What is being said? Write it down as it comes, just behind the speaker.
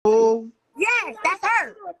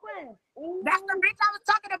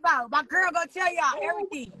about? My girl gonna tell y'all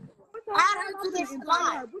everything. Add her to this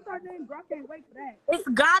spot. What's her name, bro? I can't wait for that.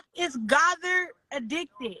 It's Gather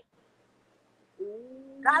Addicted.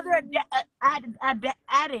 Gather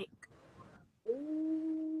Addict.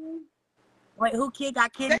 Wait, who kid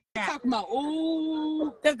got kidnapped? Talking about,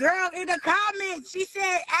 ooh. The girl in the comments, she said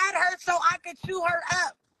add her so I could chew her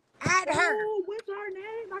up. Add her. Oh, what's her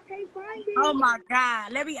name? I can't find it. Oh my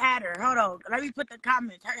God. Let me add her. Hold on. Let me put the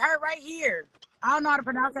comments. Her right here. I don't know how to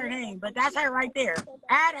pronounce her name, but that's her right there.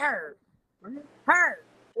 Add her. Her.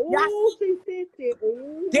 Oh, she sent it.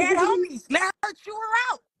 Ooh. Dead homies. Let her chew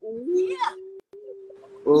her out. Ooh. Yeah.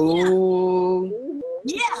 Ooh.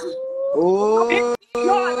 Yeah. Ooh.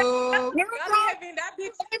 That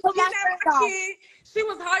bitch kidnapped my kid. She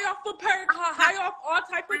was high off of perk, high off all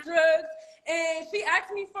type of drugs, and she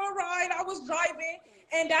asked me for a ride. I was driving,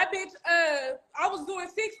 and that bitch, I was doing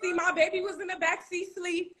 60. My baby was in the backseat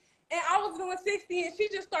sleep, and I was doing 60, and she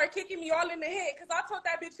just started kicking me all in the head because I told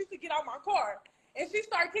that bitch she could get out my car, and she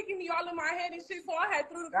started kicking me all in my head and shit. So I had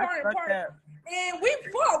threw the car in park, and we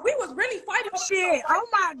fought. We was really fighting. Shit! Oh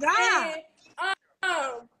my God!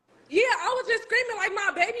 And, yeah, I was just screaming like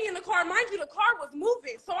my baby in the car. Mind you, the car was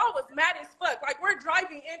moving, so I was mad as fuck. Like, we're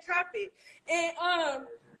driving in traffic. And,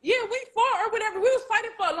 yeah, we fought or whatever. We was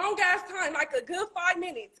fighting for a long-ass time, like a good 5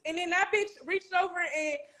 minutes. And then that bitch reached over,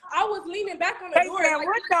 and I was leaning back on the door. Like,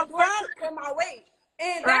 what the fuck? For my weight.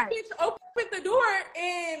 And that bitch opened the door,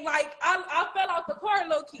 and, like, I fell out the car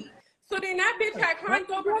low-key. So then that bitch had climbed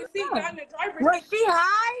over the seat, got in the driver's seat. Was she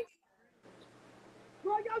high?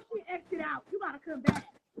 Bro, your shit exited out. You gotta come back.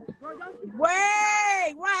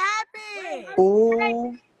 Wait, what happened?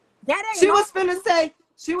 Ooh. She was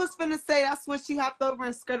finna say that's when she hopped over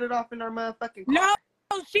and skirted off in her motherfucking car.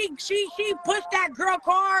 No, she pushed that girl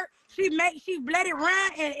car. She let it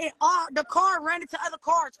run, and the car ran into other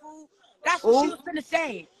cars, fool. That's what she was finna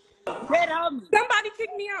say. Somebody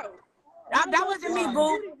kicked me out. That wasn't me,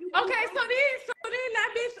 boo. Okay, so then that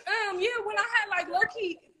bitch, yeah, when I had like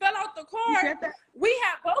low-key fell out the car, we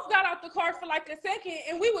had both got out the car for like a second,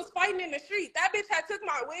 and we was fighting in the street. That bitch had took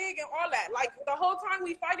my wig and all that. Like, the whole time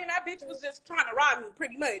we fighting, that bitch was just trying to rob me,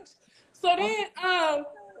 pretty much. So then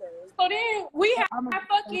we had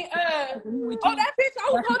fucking that bitch, I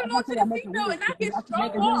was holding on to the seatbelt, and that bitch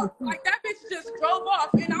drove off. Like, that bitch just drove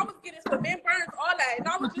off, and I was getting some burns, all that, and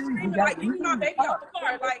I was just screaming like, give me my baby out the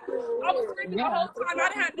car. Like, I was screaming the whole time. I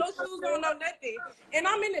didn't have no shoes on, no nothing, and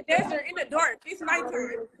I'm in the desert in the dark. It's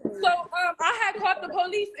nighttime. So I had called the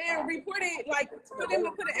police and reported, like, for them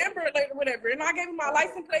to put an Amber Alert or whatever, and I gave them my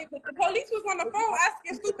license plate, but the police was on the phone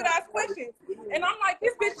asking stupid ass questions, and I'm like,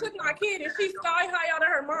 this bitch took my kid, and she's sky high out of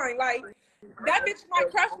her mind. Like, that bitch might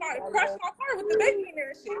crush my car with the baby in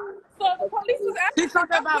there and shit. So the police was asking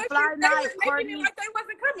about FlyNiy, making it like they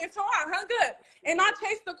wasn't coming. So I hung up and I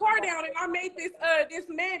chased the car down, and I made this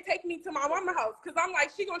man take me to my mama house because I'm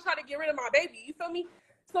like, she gonna try to get rid of my baby. You feel me?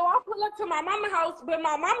 So I pull up to my mama house, but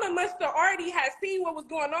my mama must have already had seen what was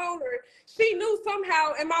going on, or she knew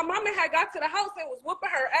somehow, and my mama had got to the house and was whooping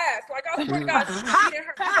her ass. Like, I swear to God, she was beating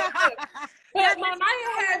her up. But my Naya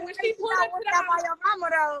had, when she pulled up to the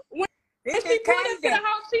house, when she pulled up to the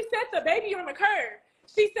house, she set the baby on the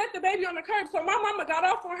curb. So my mama got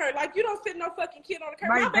off on her. Like, you don't sit no fucking kid on the curb.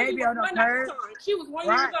 My baby was 1 at the time. She was 1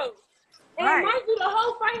 year old. And mind you, the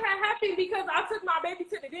whole fight had happened because I took my baby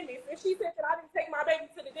to the dentist. And she said that I didn't take my baby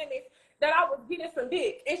to the dentist, that I was getting some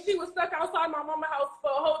dick. And she was stuck outside my mama's house for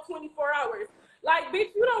a whole 24 hours. Like,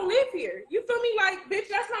 bitch, you don't live here. You feel me? Like, bitch,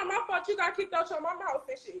 that's not my fault. You got kicked out your mama's house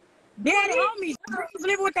and shit. Daddy homies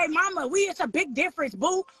living with their mama. It's a big difference,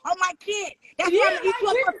 boo. On my kid. That's why I'm eat you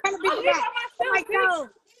up for television. Like, no,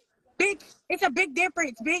 bitch, it's a big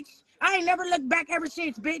difference, bitch. I ain't never looked back ever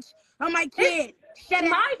since, bitch. On my kid. Shut up.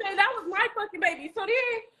 My baby, that was my fucking baby. So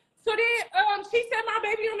then, she set my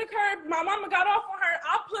baby on the curb. My mama got off on her.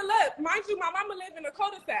 I pull up. Mind you, my mama live in a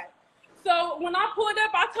cul-de-sac. So when I pulled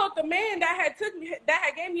up, I told the man that had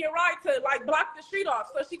gave me a ride to like block the street off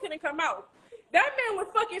so she couldn't come out. That man was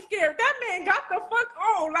fucking scared. That man got the fuck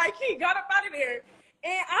on. Like, he got up out of there.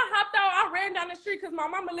 And I hopped out. I ran down the street because my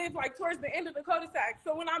mama lived, like, towards the end of the cul-de-sac.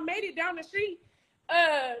 So when I made it down the street,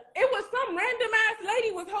 it was some random-ass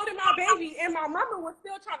lady was holding my baby, and my mama was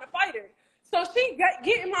still trying to fight her. So she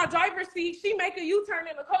get in my driver's seat. She make a U-turn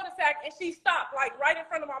in the cul-de-sac, and she stopped, like, right in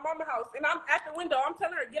front of my mama's house. And I'm at the window. I'm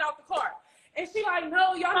telling her, get out the car. And she like,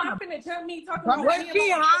 no, y'all not finna jump me talking about Was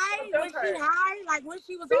she high? Was she high? Like, when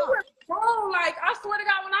she was on? She was wrong. Like, I swear to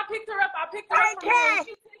God, when I picked her up, I picked her up from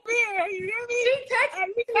Kash. She texted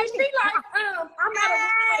me, and she like, I'm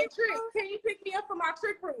at a trick. Can you pick me up from my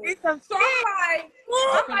trick room? So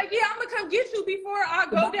I'm like, yeah, I'm gonna come get you before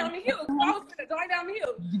I go down the hill. So I was gonna going down the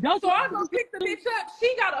hill. Don't So I go pick the bitch up.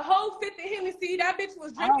 She got a whole fifth of Hennessy. That bitch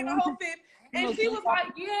was drinking a whole fifth. And she was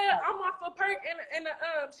like, yeah, I'm off a perk and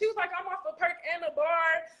she was like, I'm off a perk and a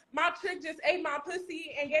bar. My chick just ate my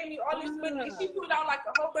pussy and gave me all this money. And she pulled out like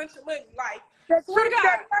a whole bunch of money. Like, swear to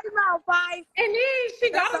God. And then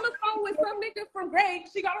she got on the phone with some nigga from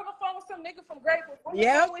Grape. She got on the phone with some nigga from Grape. On the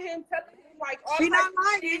phone with him, telling him like all types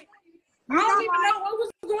of shit. I don't even know what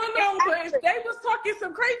was going on, but they was talking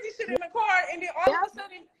some crazy shit in the car, and then all of a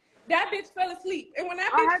sudden, that bitch fell asleep. And when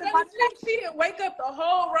that bitch fell asleep, she didn't wake up the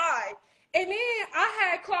whole ride. And then I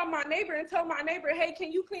had called my neighbor and told my neighbor, hey,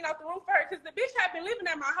 can you clean out the room for her? Because the bitch had been living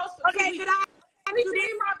at my house for 2 weeks.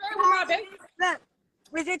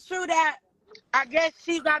 Is it true that I guess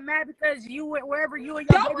she got mad because you went wherever you and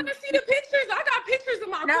your Y'all want to see the pictures? I got pictures of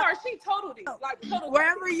my car. She totaled it. Like,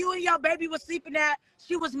 wherever you and your baby was sleeping at,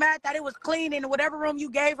 she was mad that it was clean and whatever room you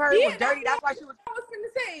gave her, it was dirty. That's why she was. I was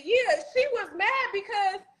finna say, she was mad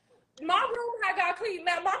because my room had got clean.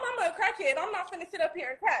 Now, my mama a crackhead. I'm not finna sit up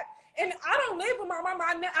here and cap. And I don't live with my mama.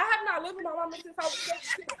 I have not lived with my mama since I was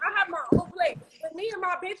 16. I have my own place. But me and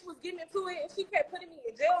my bitch was getting into it, and she kept putting me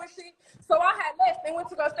in jail and shit. So I had left and went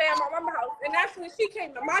to go stay at my mama's house. And that's when she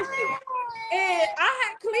came to my shit. And I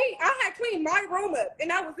had cleaned my room up, and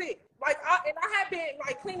that was it. Like, I had been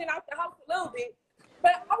like cleaning out the house a little bit.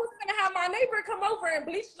 But I was gonna have my neighbor come over and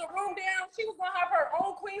bleach the room down. She was gonna have her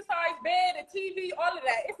own queen size bed, a TV, all of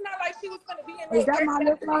that. It's not like she was gonna be in there.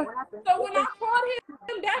 So when I called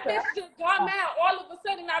him, that bitch just got mad all of a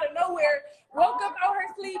sudden out of nowhere, woke up out her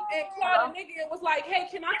sleep and called a nigga and was like, hey,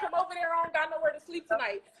 can I come over there? I don't got nowhere to sleep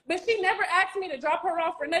tonight. But she never asked me to drop her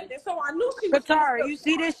off or nothing. So I knew she was Katara, you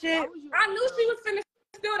see this shit? I knew she was finna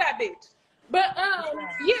steal that bitch. But when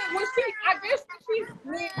I guess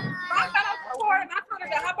when I got out the car and I told her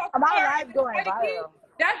to hop out the car,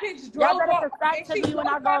 that bitch drove off and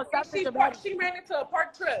she ran into a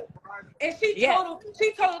parked truck. And she totaled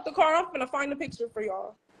the car. I'm finna find the picture for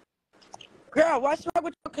y'all. Girl, what's wrong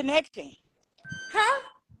with your connection? Huh?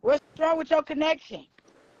 What's wrong with your connection?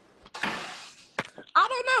 I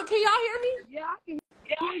don't know. Can y'all hear me? Yeah, I can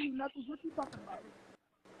hear you. Nothing. What you talking about?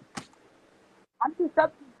 I'm just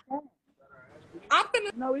up to I'm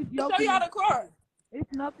finna show y'all the car.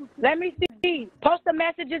 It's nothing. Let me see. Post the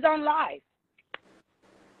messages on live.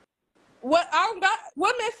 What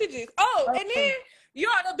messages? Oh, and then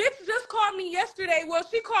the bitch just called me yesterday. Well,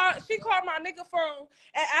 she called my nigga phone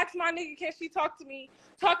and asked my nigga, can she talk to me?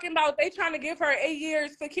 Talking about they trying to give her 8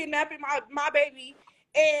 years for kidnapping my baby.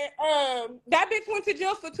 And that bitch went to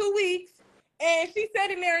jail for 2 weeks. And she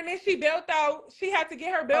sat in there and then she bailed out. She had to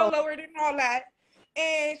get her bail lowered and all that.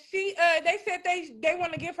 And they said they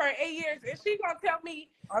want to give her 8 years, and she gonna tell me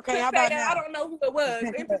to say that I don't know who it was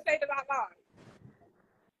and to say that I lied.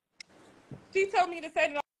 She told me to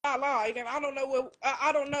say that I lied, and I don't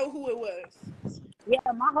know who it was. Yeah,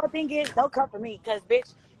 my whole thing is don't come for me, cause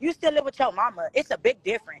bitch, you still live with your mama. It's a big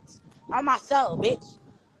difference. On my soul, bitch.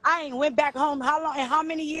 I ain't went back home how long? In how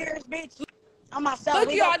many years, bitch? On my soul.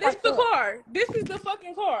 Look, y'all, this the car. This is the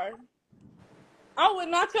fucking car. I would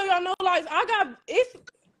not tell y'all no lies.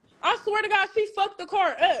 I swear to God, she fucked the car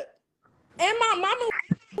up. And my mama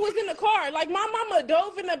was in the car. Like, my mama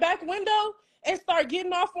dove in the back window and started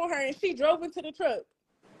getting off on her, and she drove into the truck.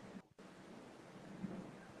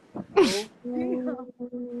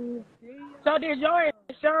 So did your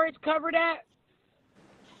insurance cover that?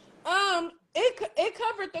 It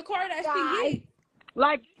covered the car that she hit.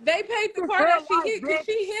 Like, they paid the car that she hit because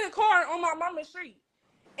she hit a car on my mama's street.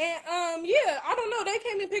 And I don't know. They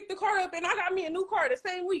came and picked the car up, and I got me a new car the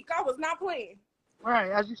same week. I was not playing. Right,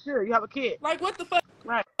 as you should. You have a kid. Like, what the fuck,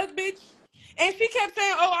 right, bitch? And she kept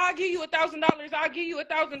saying, "Oh, I'll give you $1,000. I'll give you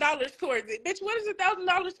 $1,000 towards it, bitch. What is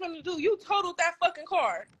 $1,000 going to do? You totaled that fucking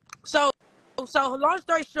car." So long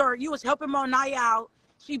story short, you was helping Monaya out.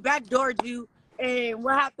 She backdoored you, and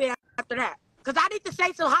what happened after that? Because I need to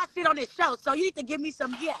say some hot shit on this show, so you need to give me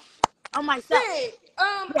some on myself.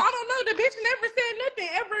 I don't know. The bitch never said nothing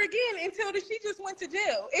ever again until she just went to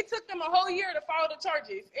jail. It took them a whole year to file the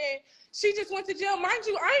charges, and she just went to jail. Mind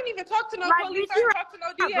you, I ain't even talked to no police. I ain't talked to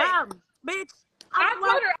no DA. Bitch, I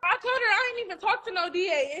told her I ain't even talked to no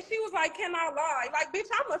DA, and she was like, "Can I lie?" Like, bitch,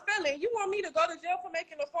 I'm a felon. You want me to go to jail for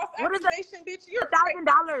making a false accusation, bitch? You're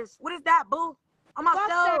 $1,000. What is that, boo? On my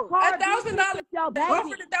soul. $1,000.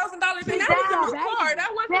 Offered $1,000, and that was a new car.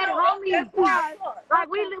 That wasn't like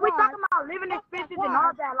we talking about living expenses and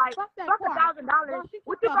all that. Like, fuck $1,000.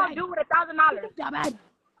 What you gonna do with $1,000?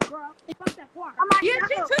 girl. Fuck that part. Yeah,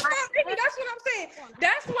 she took my baby. That's what I'm saying.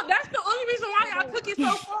 That's the only reason why I took it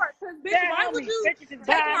so far. Cause bitch, why would you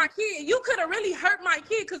take my kid? You could have really hurt my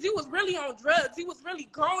kid because he was really on drugs. He was really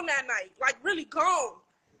grown that night, like really grown.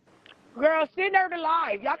 Girl, send her to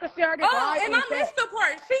live. Y'all can send her to live. Oh, and I missed the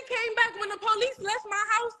part. She came back when the police left my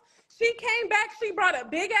house. She came back. She brought a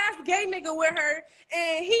big ass gay nigga with her,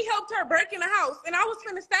 and he helped her break in the house. And I was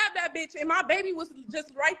finna stab that bitch, and my baby was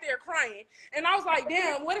just right there crying. And I was like,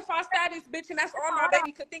 damn, what if I stab this bitch and that's all my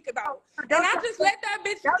baby could think about? And I just let that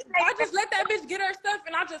bitch. Get her stuff,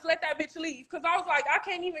 and I just let that bitch leave because I was like, I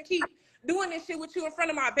can't even keep doing this shit with you in front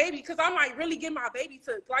of my baby because I might really get my baby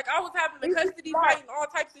took. Like I was having a custody fight and all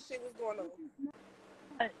types of shit was going on.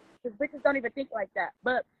 Because bitches don't even think like that.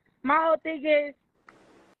 But my whole thing is,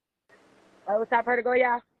 it's time for her to go,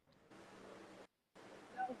 y'all.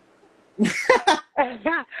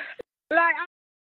 Like,